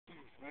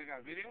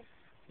got video?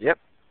 Yep.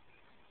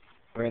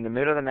 We're in the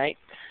middle of the night.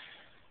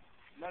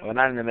 Well,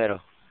 not in the middle.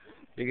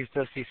 You can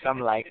still see some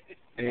light.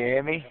 Can you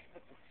hear me?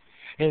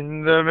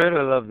 In the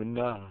middle of the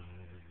night.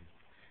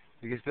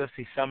 You can still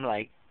see some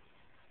light,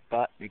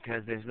 but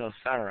because there's no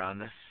sun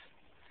around us,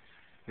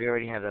 we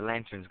already have the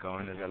lanterns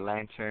going. There's a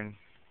lantern.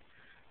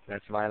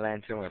 That's my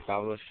lantern where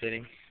Pablo's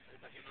sitting.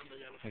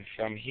 And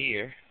from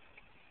here,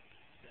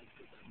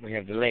 we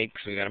have the lake,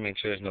 so we gotta make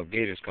sure there's no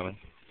gators coming.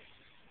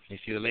 Can you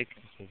see the lake?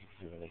 Let's see if you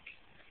can see the lake.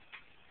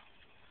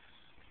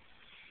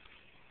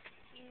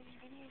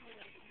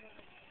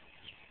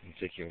 Let me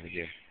take you over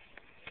here.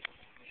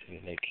 See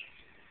the lake.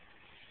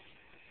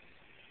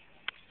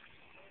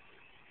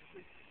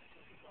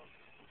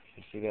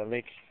 You see that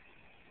lake?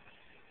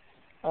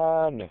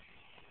 No.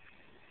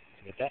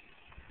 Get that?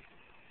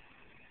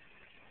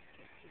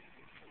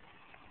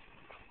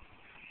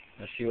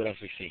 Let's see what else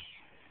we see.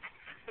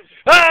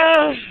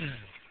 Ah!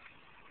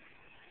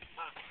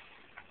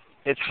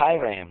 It's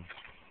Hiram.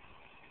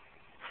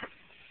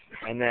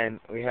 And then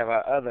we have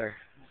our other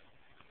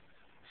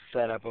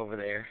setup over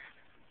there.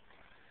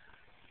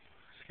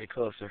 Let's get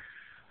closer.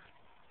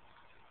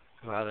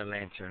 Our other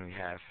lantern we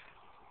have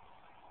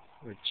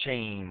with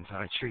chains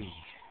on a tree.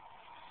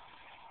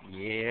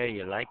 Yeah,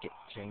 you like it.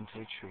 Chained to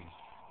a tree.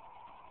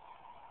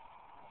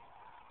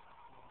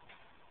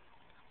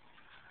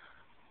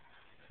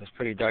 It's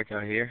pretty dark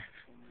out here.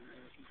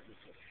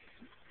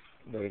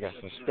 But we got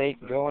some steak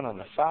going on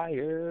the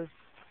fire.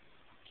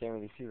 Can't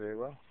really see very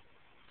well.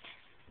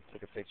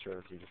 Take a picture of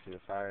it so you can see the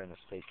fire and the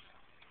steak.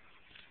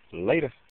 Later.